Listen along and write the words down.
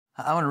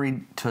I want to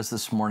read to us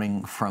this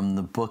morning from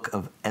the book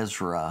of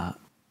Ezra,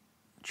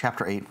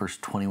 chapter 8, verse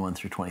 21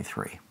 through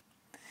 23.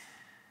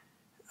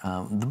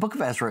 The book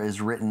of Ezra is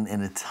written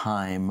in a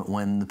time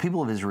when the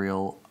people of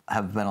Israel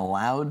have been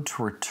allowed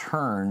to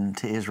return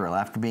to Israel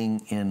after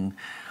being in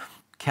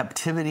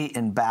captivity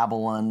in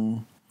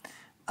Babylon.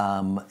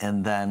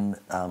 And then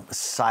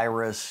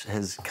Cyrus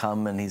has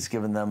come and he's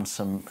given them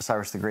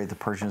Cyrus the Great, the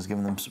Persian, has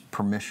given them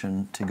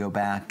permission to go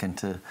back and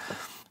to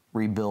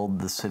rebuild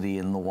the city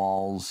and the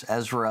walls.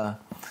 Ezra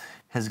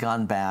has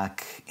gone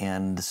back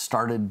and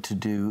started to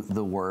do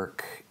the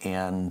work,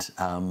 and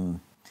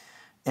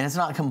it's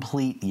not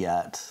complete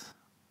yet.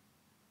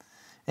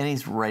 And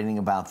he's writing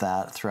about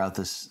that throughout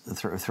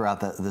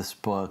this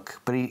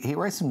book. But he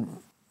writes in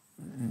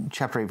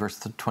chapter 8, verse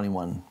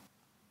 21,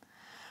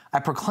 I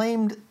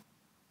proclaimed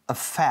a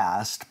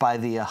fast by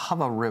the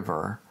Ahava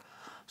River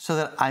so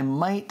that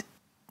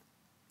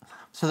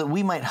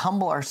we might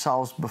humble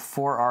ourselves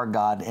before our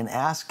God and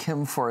ask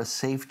him for a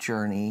safe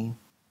journey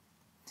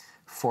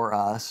for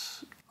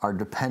us, our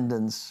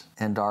dependents,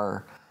 and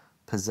our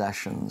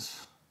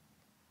possessions.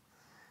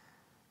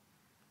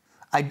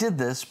 I did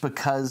this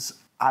because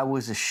I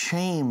was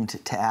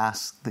ashamed to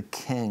ask the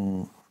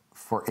king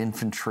for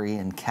infantry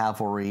and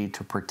cavalry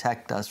to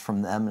protect us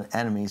from the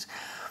enemies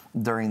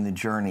during the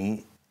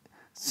journey,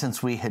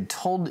 since we had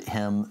told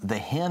him the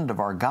hand of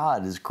our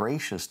God is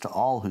gracious to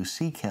all who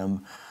seek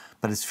him,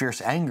 but his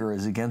fierce anger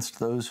is against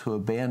those who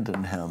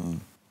abandon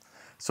him.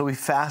 So we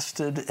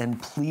fasted and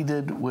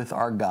pleaded with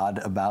our God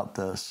about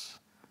this,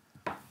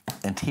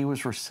 and he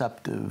was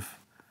receptive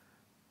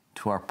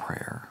to our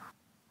prayer.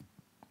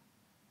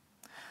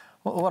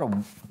 What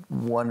a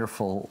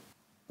wonderful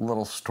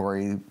little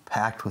story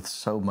packed with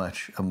so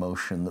much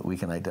emotion that we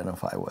can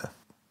identify with.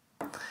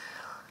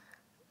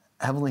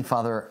 Heavenly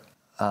Father,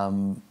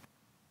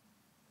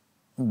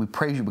 we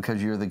praise you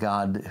because you're the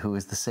God who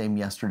is the same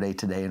yesterday,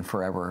 today, and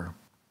forever.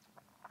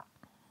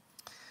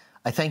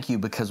 I thank you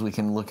because we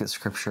can look at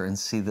Scripture and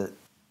see that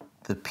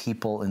the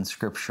people in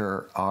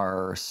Scripture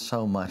are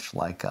so much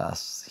like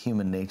us.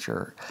 Human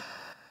nature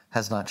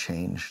has not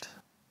changed.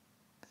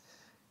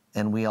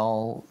 And we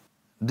all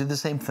do the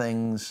same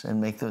things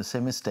and make the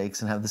same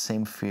mistakes and have the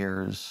same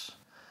fears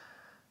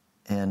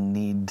and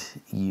need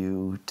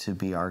you to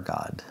be our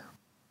God.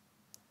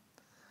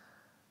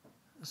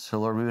 So,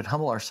 Lord, we would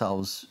humble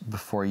ourselves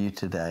before you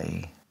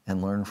today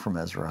and learn from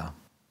Ezra.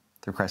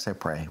 Through Christ I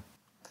pray.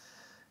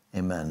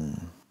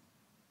 Amen.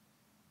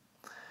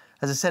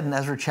 As I said in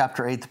Ezra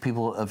chapter 8, the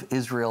people of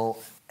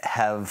Israel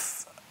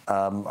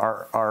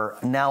are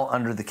now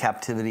under the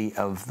captivity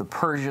of the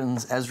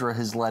Persians. Ezra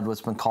has led what's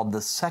been called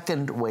the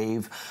second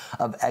wave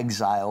of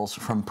exiles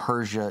from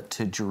Persia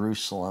to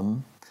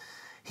Jerusalem.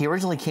 He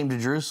originally came to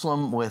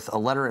Jerusalem with a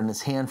letter in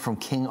his hand from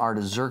King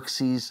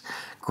Artaxerxes,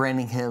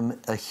 granting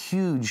him a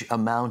huge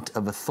amount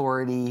of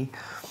authority,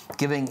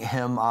 giving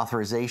him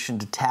authorization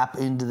to tap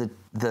into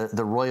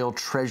the royal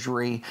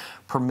treasury,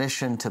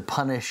 permission to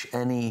punish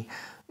any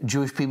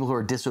Jewish people who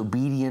are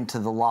disobedient to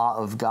the law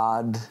of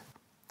God.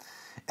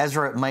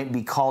 Ezra might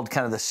be called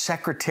kind of the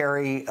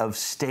Secretary of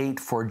State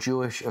for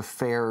Jewish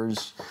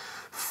affairs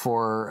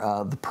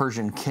for the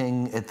Persian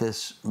king at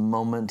this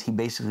moment. He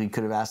basically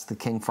could have asked the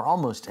king for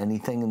almost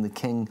anything, and the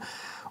king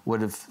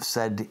would have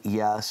said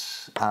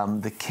yes.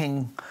 The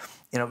king,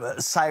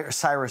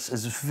 Cyrus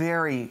is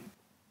very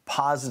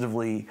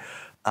positively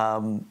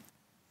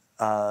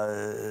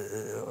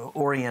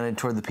oriented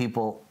toward the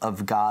people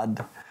of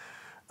God.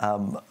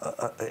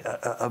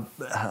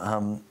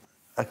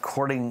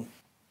 According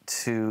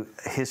to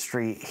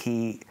history,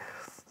 he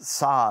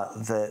saw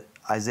that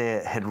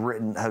Isaiah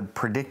had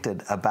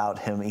predicted about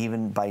him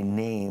even by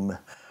name,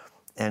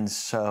 and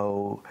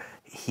so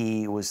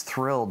he was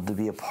thrilled to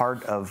be a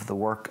part of the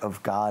work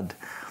of God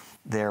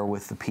there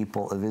with the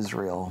people of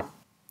Israel.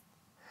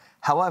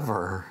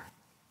 However,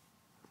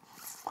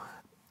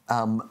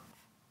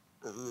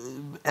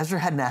 Ezra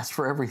hadn't asked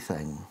for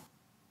everything.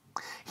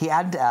 He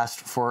had to ask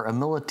for a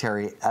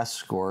military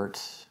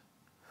escort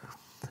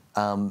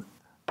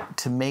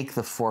to make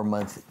the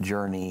 4-month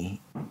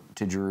journey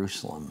to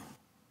Jerusalem.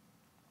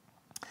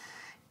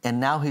 And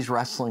now he's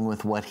wrestling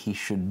with what he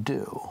should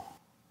do.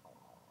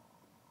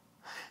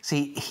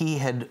 See, he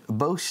had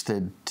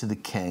boasted to the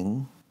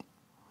king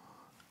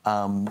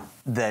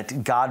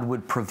that God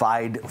would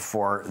provide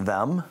for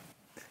them.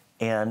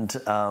 And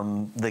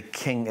the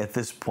king at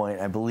this point,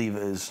 I believe,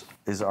 is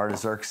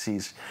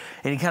Artaxerxes.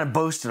 And he kind of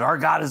boasted, our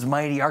God is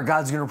mighty, our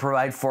God's going to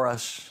provide for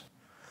us.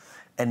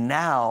 And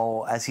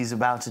now, as he's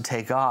about to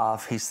take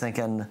off, he's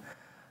thinking,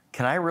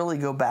 can I really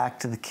go back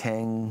to the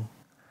king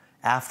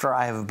after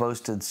I have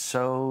boasted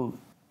so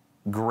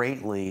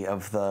greatly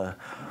of the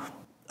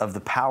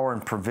power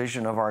and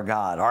provision of our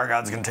God? Our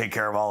God's going to take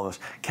care of all of us.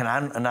 Can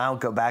I now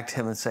go back to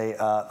him and say,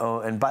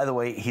 and by the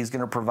way, he's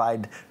going to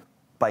provide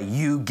by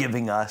you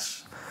giving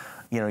us,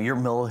 your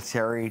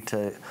military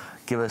to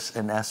give us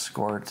an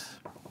escort?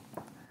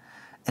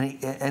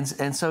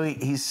 And so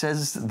he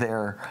says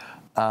there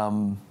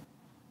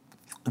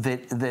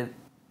that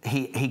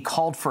he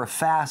called for a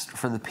fast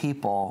for the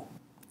people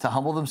to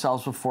humble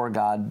themselves before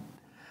God,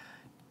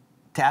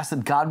 to ask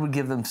that God would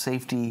give them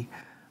safety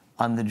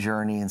on the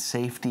journey and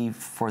safety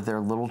for their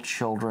little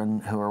children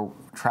who are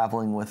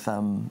traveling with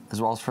them, as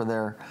well as for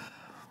their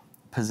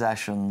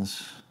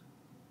possessions,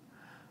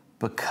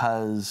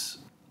 because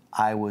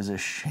I was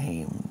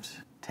ashamed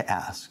to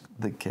ask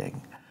the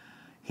king.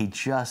 He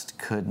just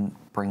couldn't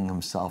bring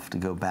himself to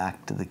go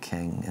back to the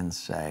king and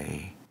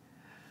say,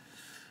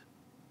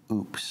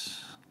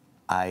 oops,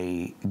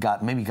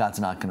 maybe God's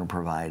not going to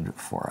provide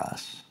for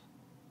us.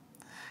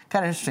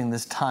 Kind of interesting,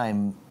 this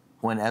time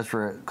when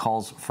Ezra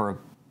calls for a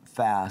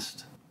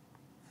fast,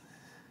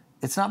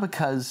 it's not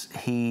because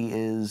he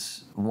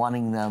is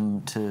wanting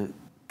them to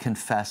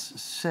confess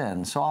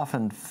sin. So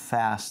often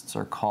fasts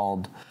are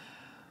called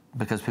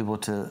because people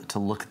to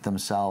look at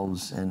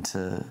themselves and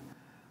to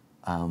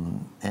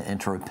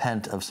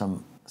repent of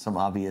some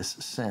obvious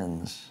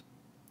sins.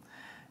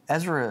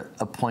 Ezra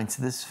appoints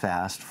this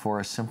fast for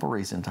a simple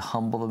reason: to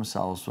humble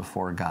themselves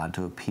before God,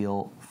 to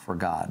appeal for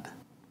God,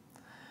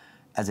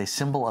 as a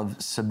symbol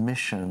of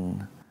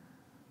submission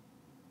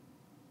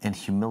and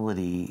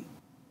humility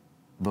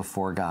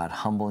before God,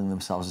 humbling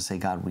themselves to say,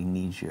 God, we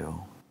need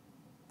you.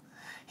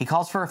 He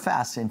calls for a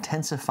fast to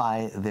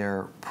intensify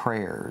their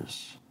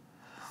prayers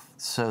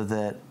so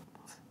that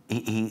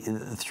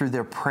through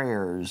their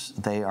prayers,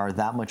 they are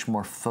that much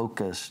more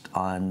focused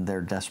on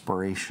their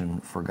desperation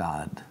for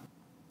God.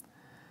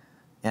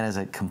 And as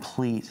a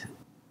complete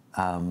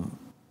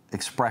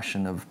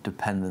expression of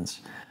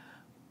dependence,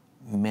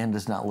 man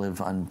does not live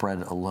on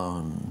bread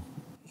alone,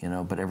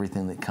 but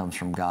everything that comes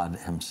from God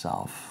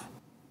himself.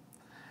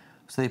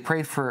 So they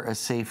prayed for a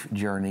safe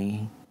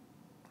journey,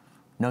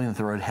 knowing that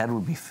the road ahead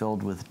would be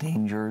filled with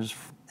dangers,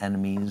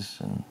 enemies,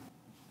 and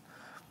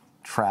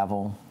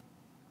travel.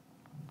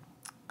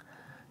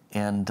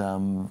 And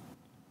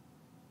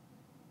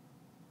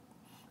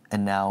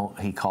now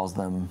he calls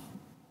them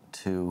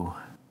to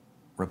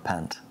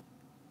repent.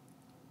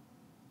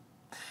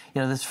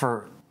 This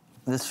for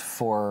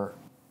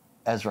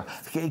Ezra.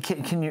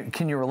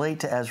 Can you relate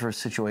to Ezra's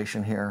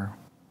situation here?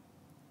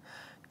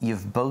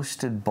 You've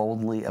boasted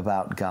boldly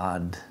about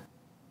God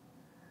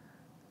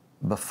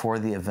before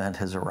the event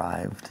has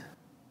arrived.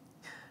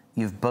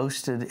 You've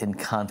boasted in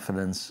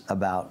confidence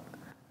about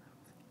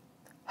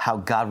how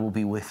God will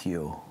be with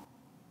you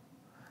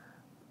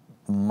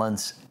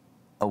months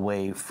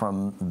away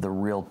from the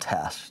real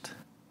test.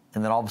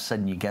 And then all of a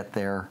sudden you get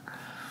there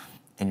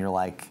and you're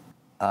like,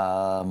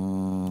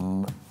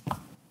 I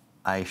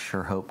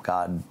sure hope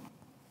God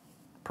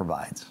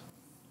provides.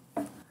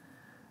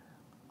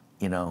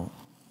 This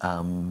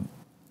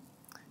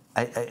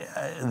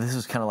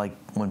is kind of like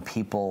when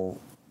people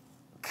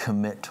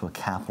commit to a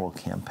capital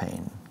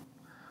campaign,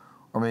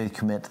 or maybe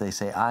they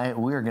say,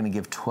 we are going to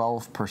give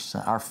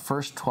 12%, our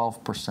first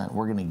 12%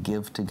 we're going to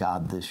give to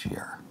God this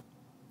year.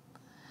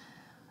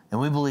 And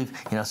we believe,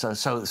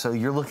 so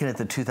you're looking at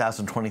the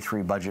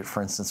 2023 budget,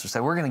 for instance, or say,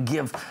 we're going to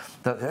give,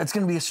 it's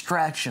going to be a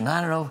stretch, and I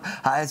don't know,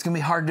 it's going to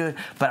be hard to do it,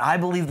 but I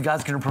believe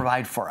God's going to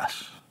provide for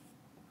us.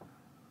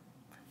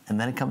 And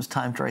then it comes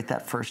time to write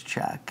that first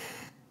check.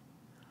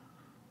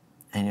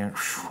 And you're,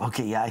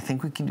 okay, yeah, I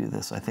think we can do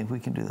this. I think we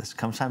can do this.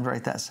 Comes time to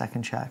write that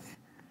second check.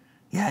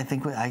 Yeah, I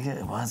think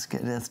let's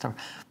get this stuff.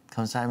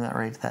 Comes time to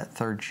write that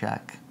third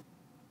check.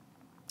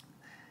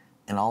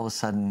 And all of a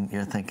sudden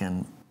you're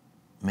thinking,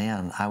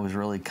 man, I was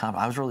really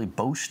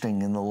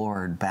boasting in the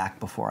Lord back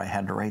before I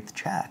had to write the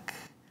check.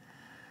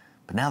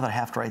 But now that I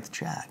have to write the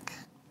check,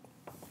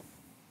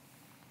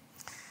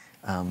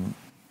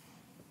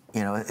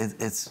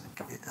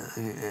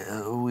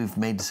 we've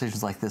made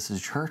decisions like this as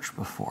a church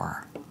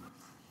before.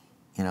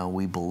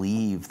 We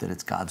believe that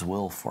it's God's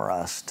will for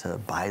us to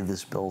buy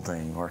this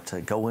building or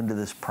to go into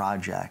this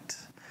project.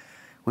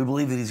 We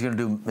believe that he's going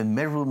to do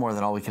immeasurably more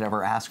than all we could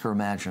ever ask or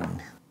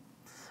imagine,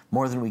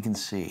 more than we can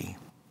see.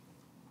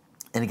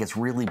 And it gets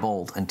really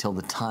bold until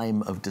the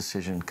time of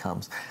decision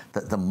comes,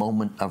 the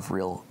moment of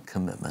real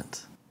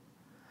commitment.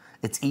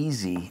 It's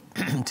easy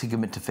to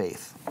commit to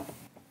faith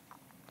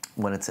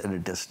when it's at a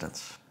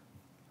distance.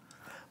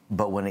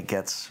 But when it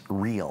gets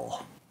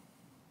real,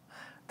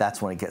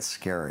 that's when it gets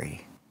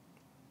scary.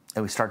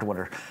 And we start to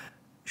wonder,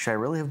 should I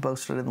really have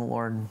boasted in the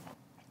Lord?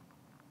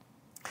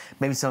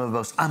 Maybe some of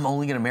us, I'm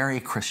only going to marry a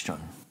Christian.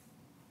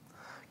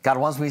 God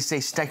wants me to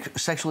stay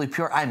sexually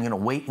pure. I'm going to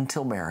wait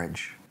until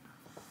marriage.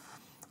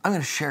 I'm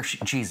going to share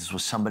Jesus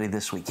with somebody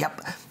this week.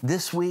 Yep,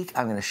 this week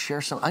I'm going to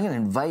share I'm going to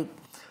invite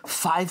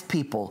 5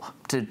 people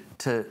to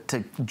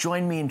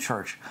join me in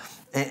church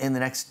in the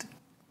next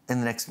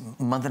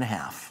month and a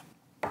half.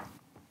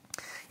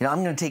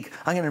 I'm going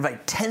to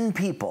invite 10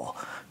 people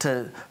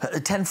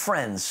 10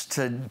 friends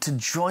to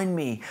join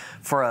me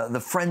for the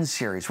Friends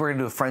series. We're going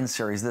to do a Friends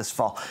series this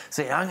fall.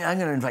 I'm going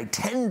to invite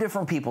 10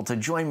 different people to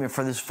join me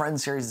for this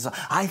Friends series.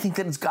 I think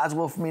that it's God's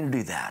will for me to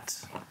do that.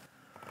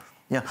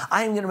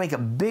 I am going to make a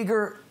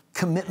bigger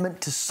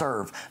commitment to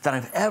serve than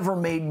I've ever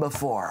made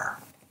before.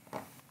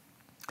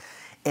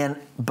 And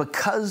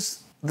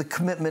because the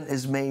commitment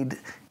is made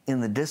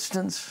in the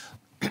distance,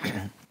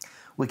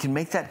 We can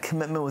make that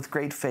commitment with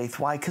great faith.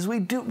 Why? Because we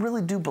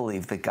really do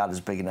believe that God is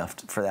big enough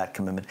for that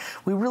commitment.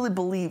 We really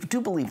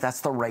do believe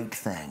that's the right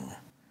thing.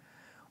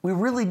 We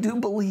really do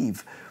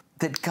believe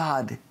that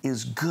God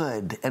is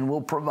good and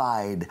will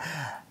provide.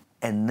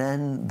 And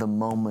then the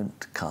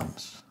moment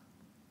comes.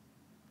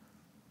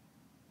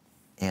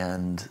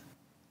 And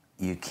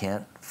you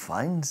can't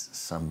find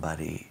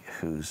somebody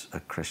who's a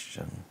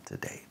Christian to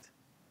date.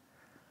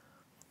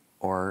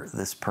 Or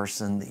this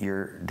person that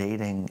you're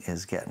dating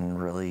is getting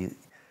really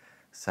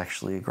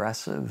sexually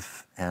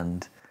aggressive,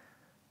 and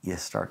you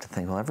start to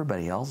think, well,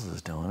 everybody else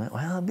is doing it.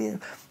 Well,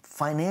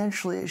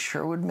 financially, it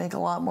sure would make a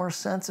lot more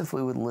sense if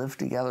we would live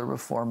together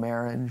before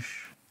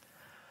marriage.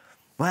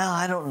 Well,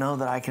 I don't know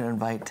that I can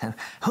invite 10.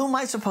 Who am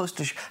I supposed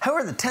to, who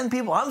are the 10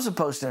 people I'm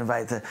supposed to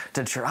invite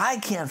to church? I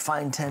can't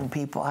find 10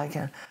 people. I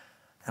can't.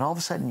 And all of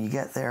a sudden you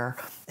get there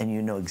and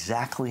you know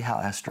exactly how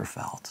Ezra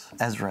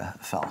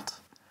felt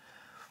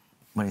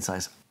when he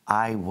says,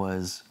 I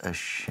was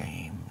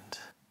ashamed.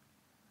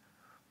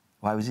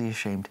 Why was he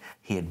ashamed?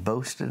 He had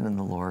boasted in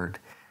the Lord,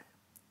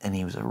 and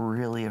he was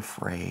really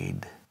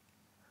afraid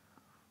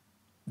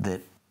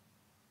that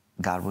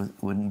God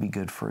wouldn't be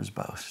good for his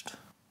boast.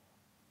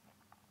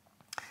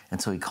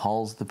 And so he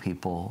calls the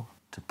people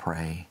to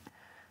pray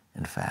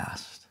and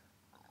fast.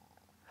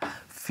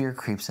 Fear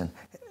creeps in.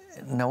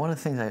 Now, one of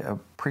the things I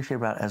appreciate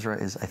about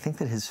Ezra is I think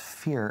that his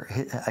fear,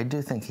 I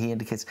do think he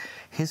indicates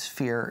his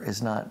fear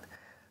is not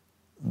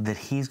that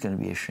he's going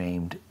to be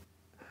ashamed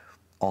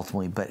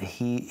ultimately, but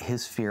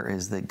his fear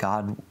is that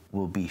God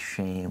will be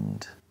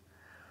shamed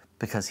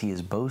because he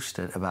has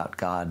boasted about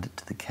God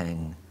to the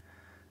king.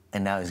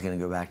 And now he's going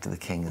to go back to the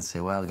king and say,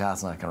 well,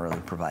 God's not going to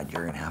really provide.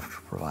 You're going to have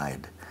to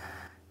provide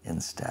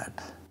instead.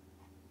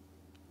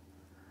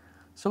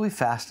 So we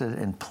fasted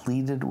and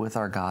pleaded with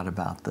our God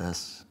about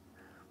this.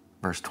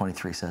 Verse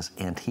 23 says,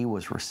 and he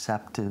was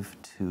receptive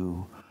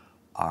to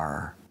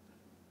our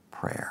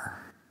prayer.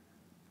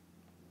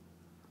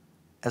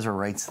 Ezra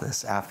writes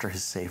this after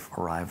his safe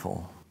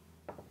arrival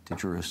to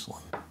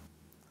Jerusalem.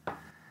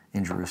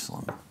 In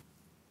Jerusalem.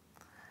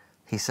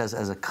 He says,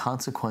 as a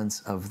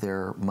consequence of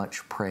their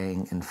much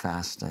praying and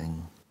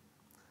fasting,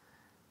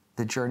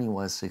 the journey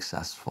was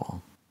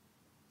successful.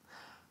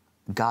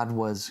 God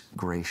was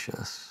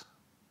gracious.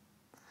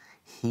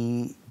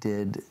 He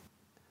did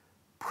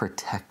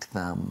protect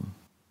them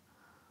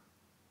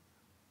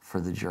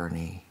for the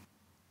journey.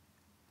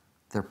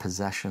 Their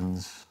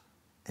possessions,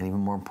 and even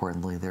more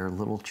importantly, their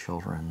little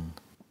children,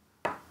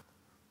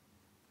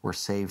 were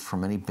saved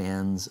from any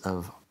bands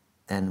of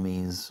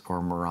enemies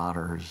or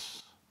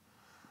marauders,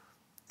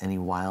 any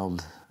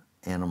wild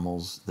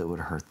animals that would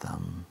hurt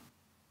them.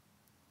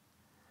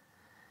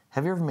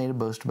 Have you ever made a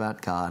boast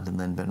about God and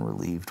then been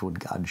relieved when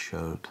God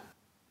showed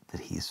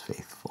that he's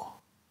faithful?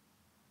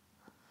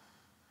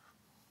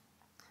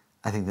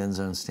 I think the End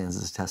Zone stands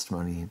as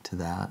testimony to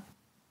that.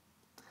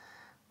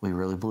 We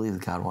really believe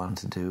that God wanted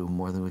to do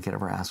more than we could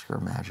ever ask or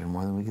imagine,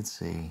 more than we could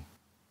see.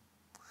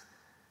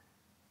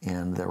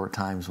 And there were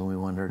times when we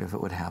wondered if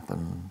it would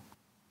happen.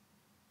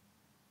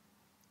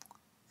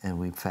 And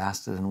we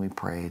fasted and we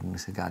prayed and we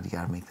said, God, you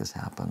got to make this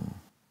happen.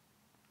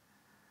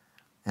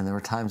 And there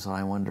were times when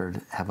I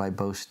wondered, have I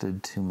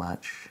boasted too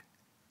much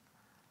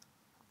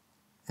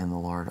in the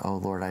Lord? Oh,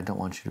 Lord, I don't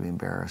want you to be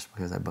embarrassed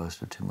because I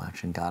boasted too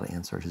much. And God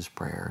answered his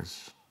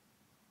prayers.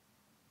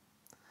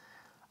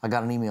 I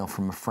got an email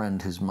from a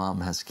friend whose mom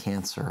has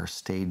cancer,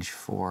 stage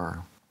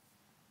 4.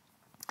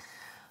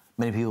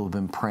 Many people have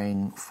been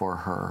praying for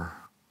her.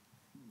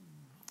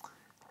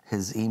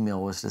 His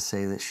email was to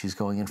say that she's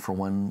going in for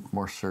one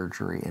more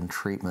surgery and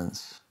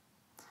treatments,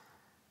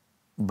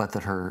 but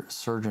that her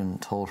surgeon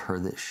told her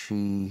that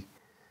she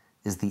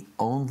is the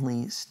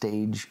only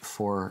stage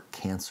 4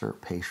 cancer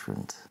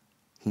patient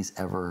he's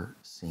ever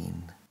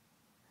seen.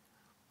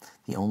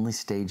 The only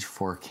stage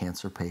 4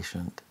 cancer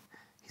patient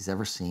he's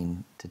ever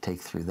seen to take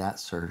through that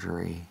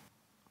surgery,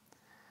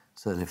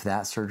 so that if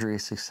that surgery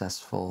is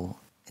successful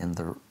and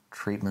the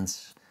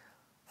treatments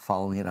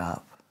following it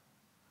up,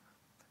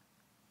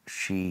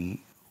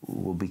 she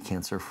will be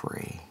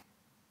cancer-free.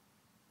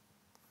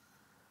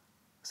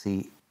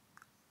 See,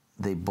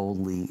 they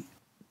boldly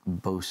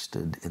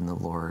boasted in the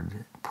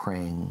Lord,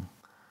 praying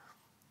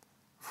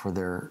for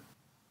their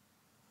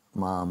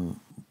mom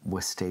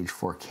with stage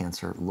 4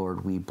 cancer.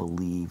 Lord, we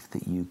believe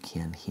that you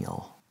can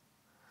heal,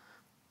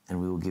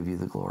 and we will give you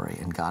the glory.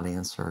 And God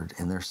answered,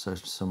 and there's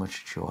so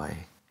much joy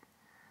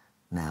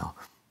now.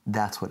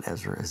 That's what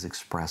Ezra is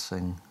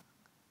expressing.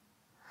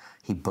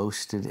 He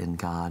boasted in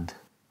God,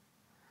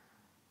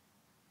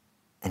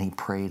 and he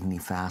prayed and he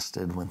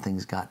fasted when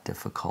things got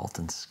difficult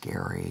and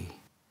scary,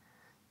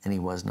 and he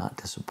was not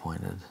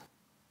disappointed.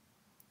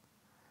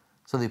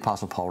 So the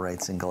Apostle Paul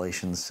writes in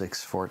Galatians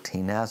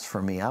 6:14, as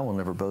for me, I will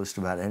never boast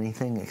about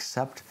anything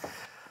except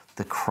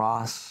the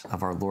cross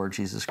of our Lord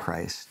Jesus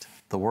Christ.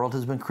 The world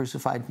has been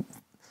crucified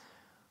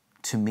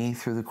to me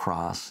through the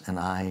cross, and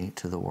I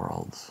to the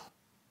world.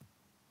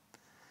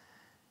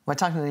 Am I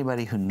talking to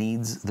anybody who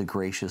needs the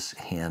gracious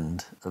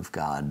hand of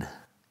God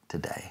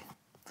today?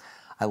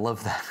 I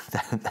love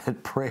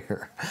that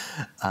prayer.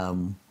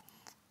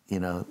 You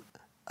know,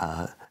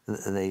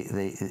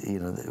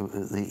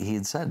 he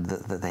had said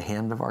that the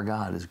hand of our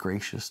God is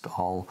gracious to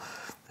all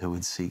who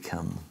would seek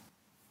him.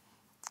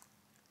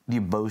 Do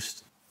you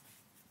boast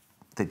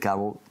that God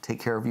will take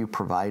care of you,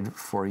 provide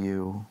for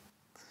you,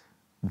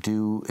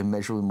 do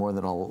immeasurably more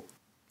than all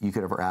you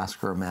could ever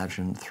ask or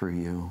imagine through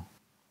you?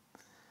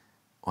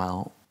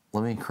 Well,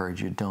 let me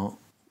encourage you, don't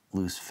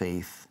lose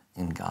faith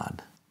in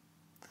God.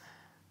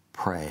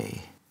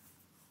 Pray,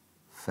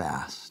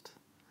 fast,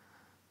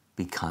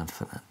 be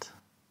confident.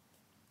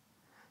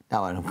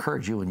 Now, I'd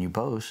encourage you, when you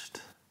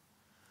boast,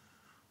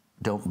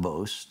 don't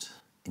boast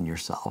in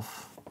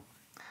yourself.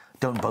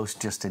 Don't boast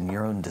just in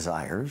your own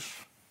desires.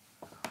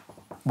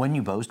 When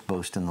you boast,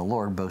 boast in the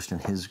Lord, boast in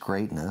his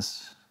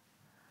greatness.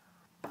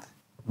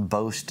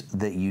 Boast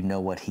that you know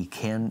what he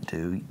can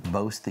do.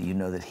 Boast that you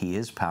know that he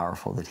is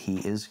powerful, that he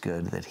is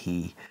good, that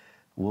he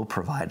will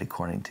provide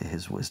according to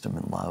his wisdom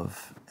and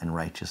love and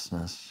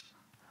righteousness.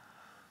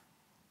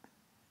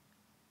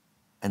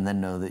 And then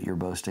know that your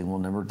boasting will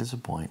never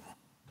disappoint,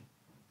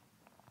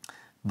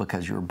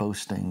 because you're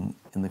boasting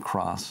in the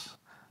cross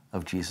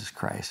of Jesus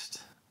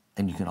Christ.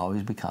 And you can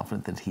always be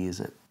confident that he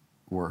is at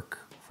work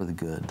for the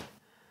good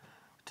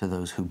to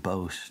those who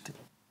boast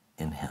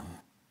in him.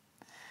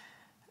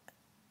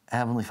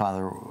 Heavenly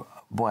Father,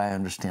 boy, I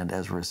understand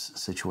Ezra's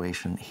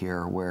situation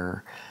here,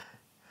 where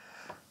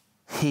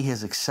he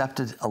has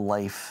accepted a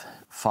life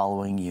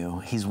following you.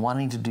 He's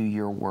wanting to do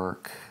your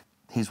work.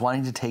 He's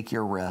wanting to take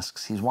your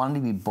risks. He's wanting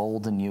to be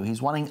bold in you.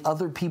 He's wanting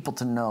other people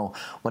to know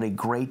what a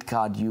great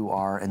God you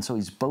are. And so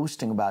he's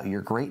boasting about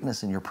your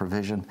greatness and your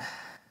provision.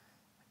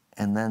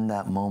 And then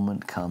that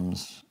moment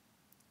comes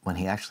when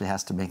he actually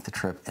has to make the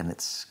trip, and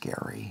it's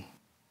scary.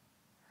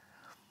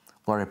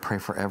 Lord, I pray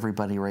for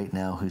everybody right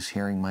now who's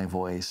hearing my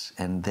voice,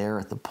 and they're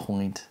at the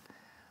point,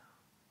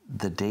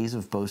 the days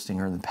of boasting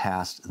are in the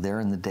past.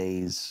 They're in the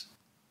days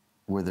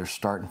where they're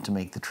starting to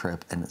make the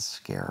trip, and it's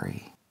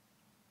scary.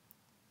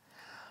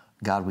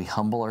 God, we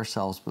humble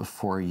ourselves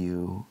before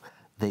you,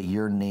 that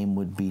your name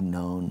would be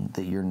known,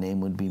 that your name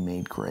would be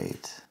made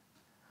great,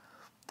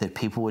 that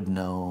people would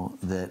know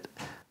that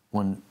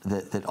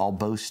that all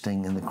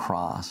boasting in the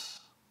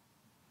cross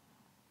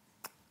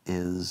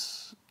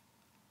is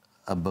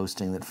a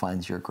boasting that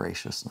finds your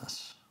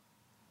graciousness,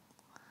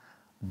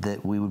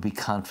 that we would be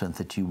confident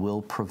that you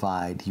will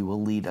provide, you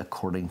will lead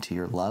according to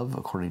your love,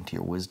 according to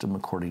your wisdom,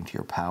 according to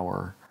your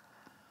power,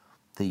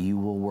 that you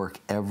will work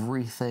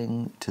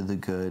everything to the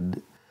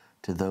good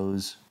to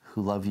those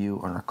who love you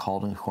and are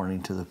called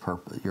according to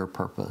your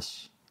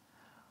purpose.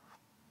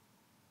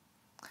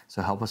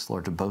 So help us,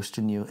 Lord, to boast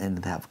in you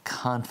and to have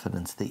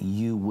confidence that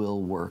you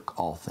will work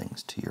all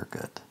things to your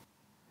good.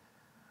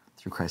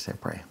 Through Christ I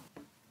pray.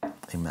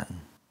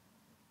 Amen.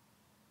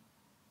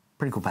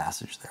 Pretty cool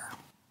passage there.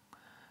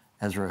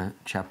 Ezra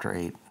chapter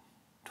 8,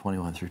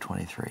 21 through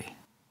 23.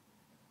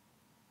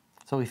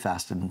 So we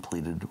fasted and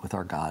pleaded with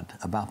our God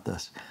about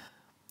this,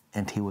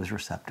 and he was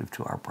receptive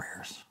to our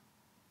prayers.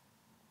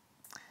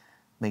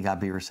 May God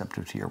be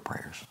receptive to your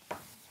prayers.